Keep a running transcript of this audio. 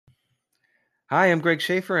Hi, I'm Greg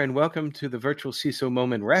Schaefer, and welcome to the Virtual CISO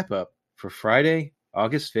Moment Wrap-Up for Friday,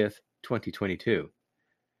 August 5th, 2022.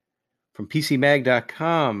 From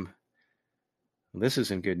PCMag.com, this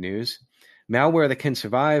isn't good news. Malware that can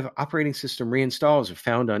survive operating system reinstalls are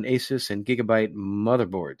found on Asus and Gigabyte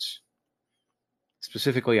motherboards.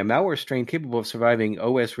 Specifically, a malware strain capable of surviving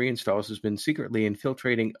OS reinstalls has been secretly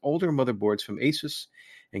infiltrating older motherboards from Asus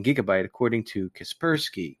and Gigabyte, according to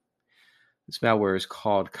Kaspersky. This malware is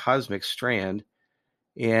called Cosmic Strand,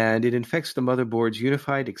 and it infects the motherboard's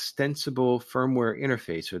Unified Extensible Firmware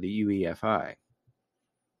Interface, or the UEFI.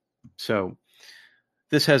 So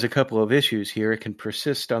this has a couple of issues here. It can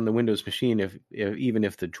persist on the Windows machine even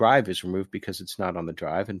if the drive is removed because it's not on the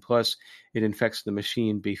drive, and plus it infects the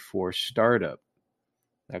machine before startup.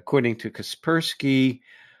 According to Kaspersky,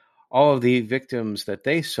 all of the victims that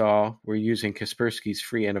they saw were using Kaspersky's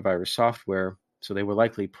free antivirus software, so they were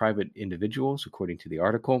likely private individuals, according to the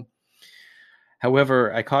article.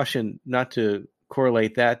 However, I caution not to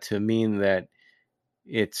correlate that to mean that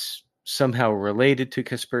it's somehow related to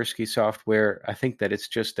Kaspersky software. I think that it's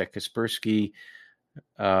just that Kaspersky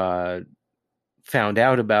found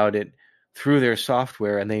out about it through their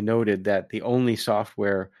software, and they noted that the only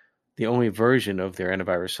version of their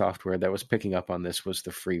antivirus software that was picking up on this was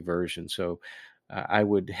the free version. So I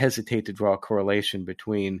would hesitate to draw a correlation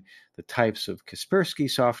between the types of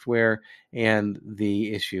Kaspersky software and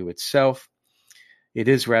the issue itself. It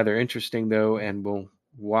is rather interesting, though, and we'll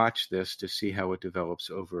watch this to see how it develops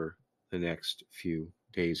over the next few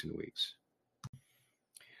days and weeks.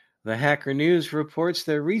 The Hacker News reports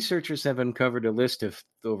that researchers have uncovered a list of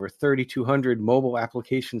over 3,200 mobile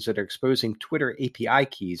applications that are exposing Twitter API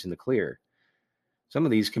keys in the clear. Some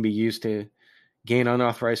of these can be used to gain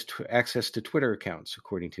unauthorized access to Twitter accounts,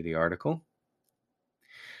 according to the article.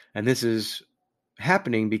 And this is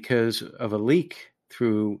happening because of a leak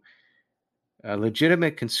through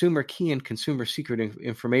legitimate consumer key and consumer secret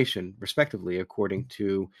information, respectively, according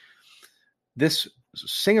to this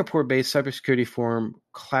Singapore-based cybersecurity firm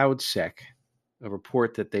CloudSec, a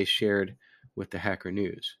report that they shared with the Hacker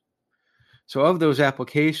News. So of those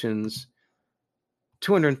applications,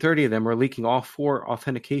 230 of them are leaking all 4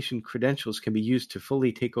 authentication credentials can be used to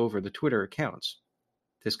fully take over the Twitter accounts.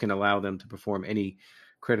 This can allow them to perform any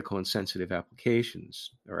critical and sensitive applications,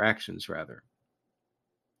 or actions rather.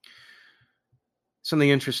 Something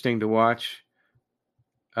interesting to watch.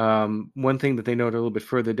 One thing that they note a little bit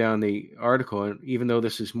further down the article, and even though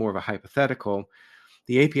this is more of a hypothetical,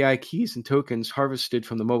 the API keys and tokens harvested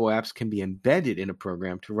from the mobile apps can be embedded in a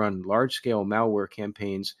program to run large-scale malware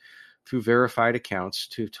campaigns through verified accounts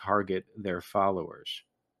to target their followers.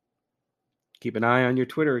 Keep an eye on your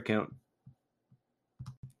Twitter account.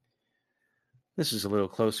 This is a little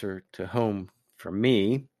closer to home for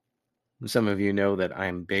me. Some of you know that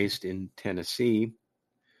I'm based in Tennessee.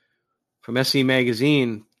 From SC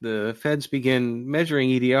Magazine, the feds begin measuring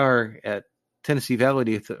EDR at Tennessee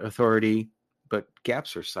Valley Authority, but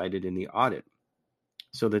gaps are cited in the audit.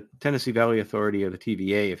 So the Tennessee Valley Authority, or the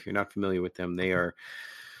TVA, if you're not familiar with them, they are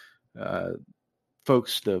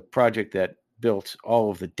the project that built all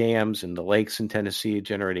of the dams and the lakes in Tennessee,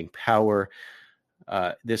 generating power.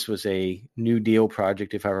 This was a New Deal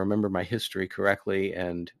project, if I remember my history correctly,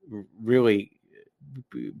 and really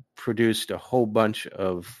produced a whole bunch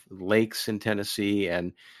of lakes in Tennessee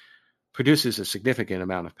and produces a significant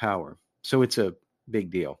amount of power. So it's a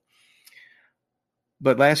big deal.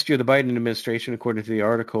 But last year, the Biden administration, according to the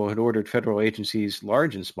article, had ordered federal agencies,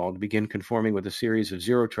 large and small, to begin conforming with a series of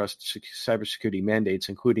zero-trust cybersecurity mandates,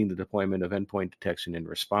 including the deployment of endpoint detection and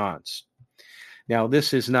response. Now,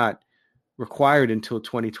 this is not required until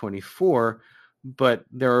 2024, but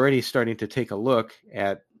they're already starting to take a look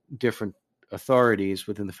at different authorities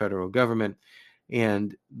within the federal government,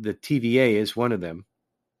 and the TVA is one of them.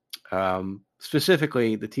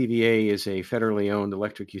 Specifically, the TVA is a federally owned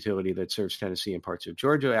electric utility that serves Tennessee and parts of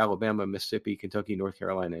Georgia, Alabama, Mississippi, Kentucky, North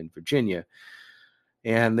Carolina, and Virginia.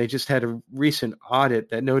 And they just had a recent audit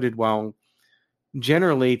that noted while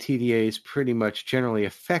generally TVA is pretty much generally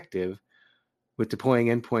effective with deploying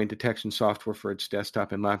endpoint detection software for its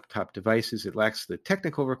desktop and laptop devices, it lacks the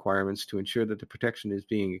technical requirements to ensure that the protection is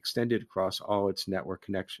being extended across all its network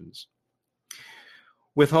connections.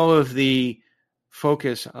 With all of the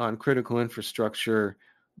focus on critical infrastructure,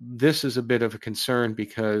 this is a bit of a concern,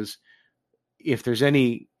 because if there's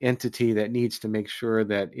any entity that needs to make sure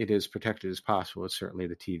that it is protected as possible, it's certainly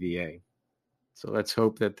the TVA. So let's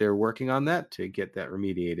hope that they're working on that to get that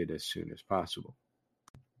remediated as soon as possible.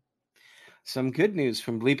 Some good news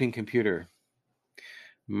from Bleeping Computer.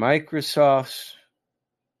 Microsoft's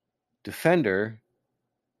Defender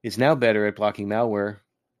is now better at blocking malware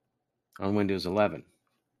on Windows 11.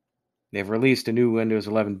 They've released a new Windows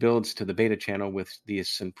 11 builds to the beta channel with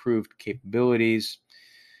these improved capabilities.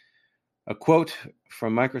 A quote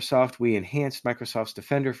from Microsoft: "We enhanced Microsoft's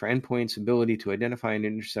Defender for Endpoints' ability to identify and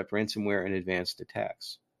intercept ransomware and advanced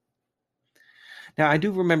attacks." Now, I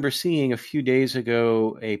do remember seeing a few days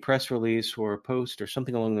ago a press release or a post or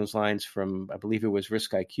something along those lines from, I believe it was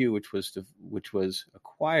RiskIQ, which was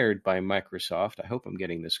acquired by Microsoft. I hope I'm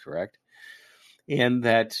getting this correct. And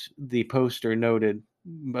that a poster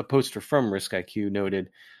from RiskIQ noted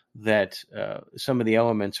that some of the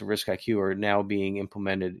elements of RiskIQ are now being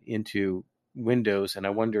implemented into Windows, and I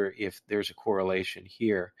wonder if there's a correlation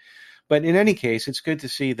here. But in any case, it's good to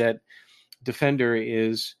see that Defender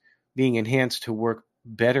is being enhanced to work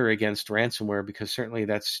better against ransomware, because certainly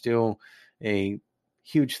that's still a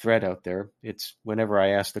huge threat out there. It's whenever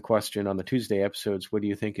I ask the question on the Tuesday episodes, what do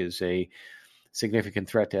you think is a significant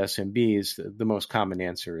threat to SMBs, the most common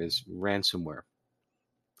answer is ransomware.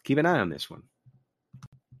 Keep an eye on this one.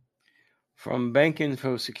 From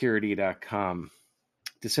bankinfosecurity.com.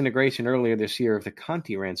 Disintegration earlier this year of the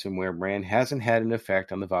Conti ransomware brand hasn't had an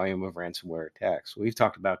effect on the volume of ransomware attacks. We've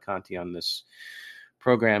talked about Conti on this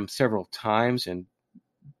program several times, and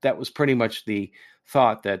that was pretty much the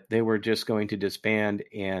thought, that they were just going to disband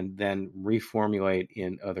and then reformulate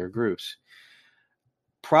in other groups.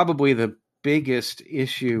 Probably the biggest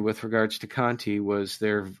issue with regards to Conti was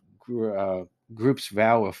their group's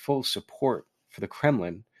vow of full support for the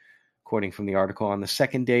Kremlin, quoting from the article, on the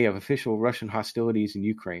second day of official Russian hostilities in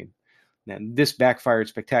Ukraine. Now, this backfired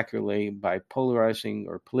spectacularly by politicizing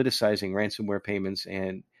ransomware payments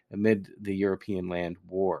and amid the European land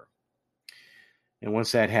war. And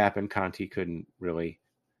once that happened, Conti couldn't really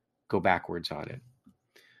go backwards on it.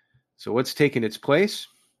 So what's taken its place?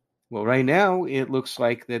 Well, right now it looks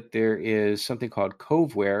like that there is something called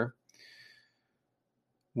Coveware,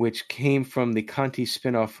 which came from the Conti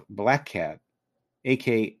spinoff Black Cat,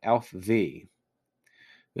 aka Alpha V.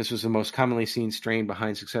 This was the most commonly seen strain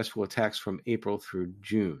behind successful attacks from April through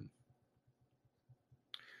June.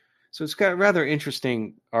 So it's got a rather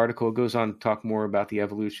interesting article. It goes on to talk more about the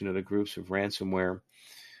evolution of the groups of ransomware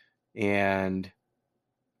and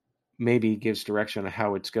maybe gives direction on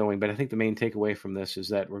how it's going. But I think the main takeaway from this is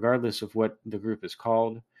that regardless of what the group is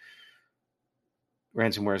called,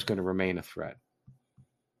 ransomware is going to remain a threat.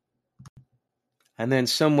 And then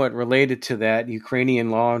somewhat related to that, Ukrainian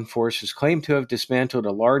law enforcement claim to have dismantled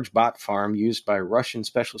a large bot farm used by Russian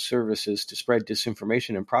special services to spread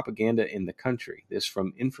disinformation and propaganda in the country. This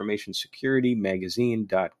from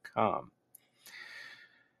informationsecurity.magazine.com.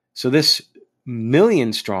 So this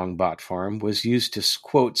million-strong bot farm was used to,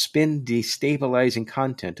 quote, spin destabilizing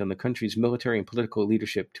content on the country's military and political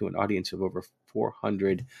leadership to an audience of over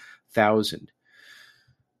 400,000.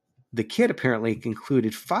 The kit apparently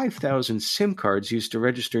included 5,000 SIM cards used to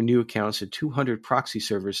register new accounts at 200 proxy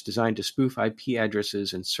servers designed to spoof IP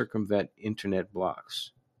addresses and circumvent internet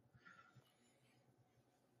blocks.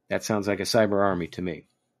 That sounds like a cyber army to me.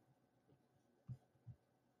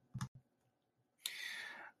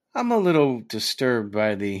 I'm a little disturbed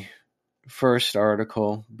by the first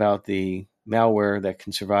article about the malware that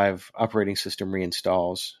can survive operating system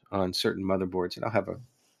reinstalls on certain motherboards, and I'll have a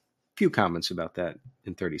few comments about that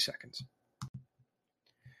in 30 seconds.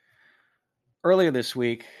 Earlier this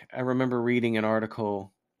week, I remember reading an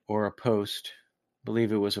article or a post, I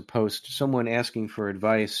believe it was a post, someone asking for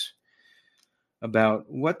advice about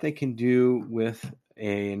what they can do with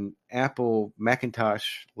an Apple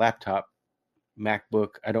Macintosh laptop,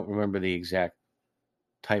 MacBook. I don't remember the exact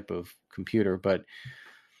type of computer, but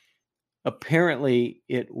apparently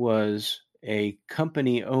it was a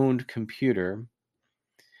company-owned computer,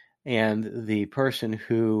 and the person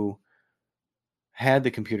who had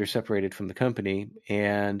the computer separated from the company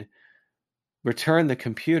and returned the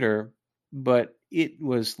computer, but it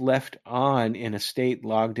was left on in a state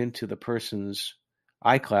logged into the person's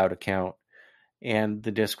iCloud account, and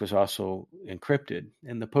the disk was also encrypted.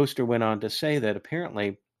 And the poster went on to say that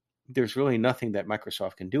apparently there's really nothing that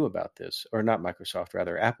Microsoft can do about this, or not Microsoft,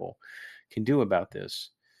 rather Apple can do about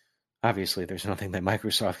this. Obviously, there's nothing that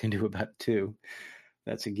Microsoft can do about it too.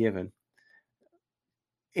 That's a given.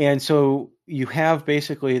 And so you have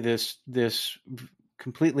basically this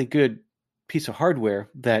completely good piece of hardware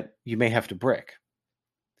that you may have to brick.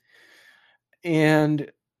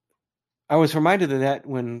 And I was reminded of that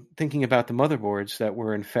when thinking about the motherboards that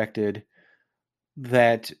were infected,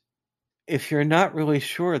 that if you're not really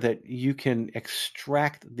sure that you can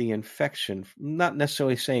extract the infection, not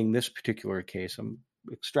necessarily saying this particular case, I'm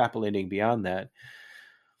extrapolating beyond that.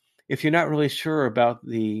 If you're not really sure about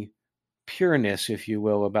the pureness, if you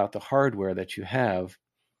will, about the hardware that you have,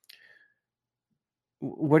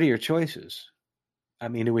 what are your choices? I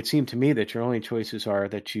mean, it would seem to me that your only choices are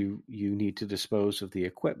that you need to dispose of the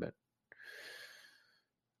equipment.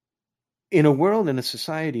 In a world, in a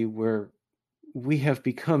society where we have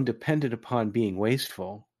become dependent upon being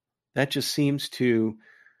wasteful, that just seems to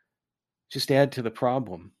just add to the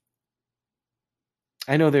problem.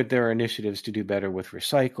 I know that there are initiatives to do better with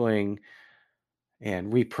recycling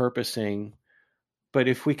and repurposing, but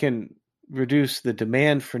if we can reduce the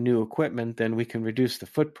demand for new equipment, then we can reduce the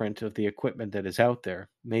footprint of the equipment that is out there,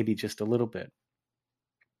 maybe just a little bit.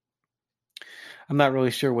 I'm not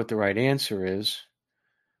really sure what the right answer is.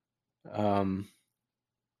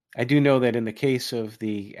 I do know that in the case of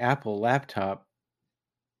the Apple laptop,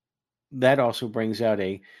 that also brings out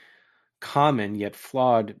a common yet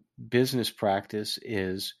flawed business practice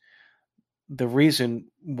is the reason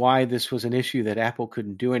why this was an issue that Apple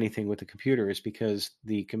couldn't do anything with the computer is because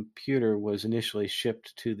the computer was initially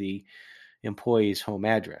shipped to the employee's home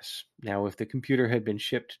address. Now, if the computer had been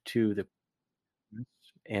shipped to the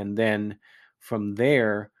and then from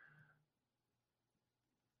there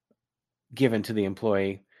given to the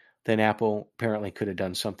employee, then Apple apparently could have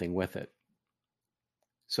done something with it.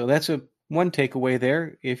 So that's one takeaway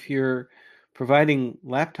there. If you're providing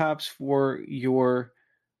laptops for your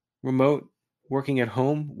remote working at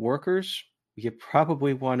home workers, you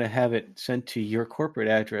probably want to have it sent to your corporate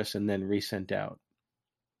address and then resent out.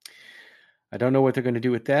 I don't know what they're going to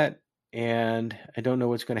do with that. And I don't know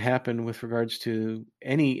what's going to happen with regards to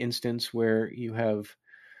any instance where you have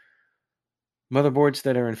motherboards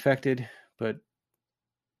that are infected. But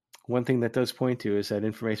one thing that does point to is that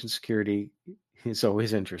information security is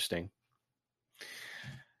always interesting.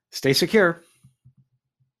 Stay secure.